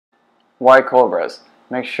Y cobras.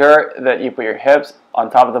 Make sure that you put your hips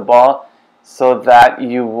on top of the ball so that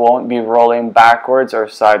you won't be rolling backwards or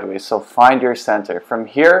sideways. So find your center. From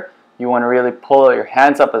here, you want to really pull your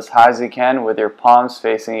hands up as high as you can with your palms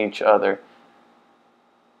facing each other.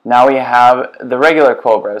 Now we have the regular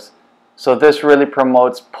cobras. So this really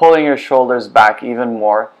promotes pulling your shoulders back even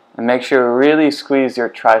more, and make sure you really squeeze your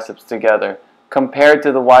triceps together. Compared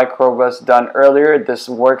to the Y cobras done earlier, this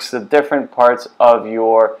works the different parts of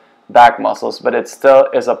your back muscles, but it still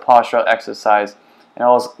is a postural exercise, and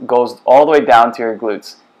it goes all the way down to your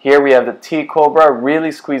glutes. Here we have the T cobra.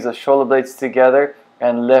 Really squeeze the shoulder blades together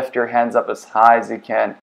and lift your hands up as high as you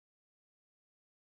can.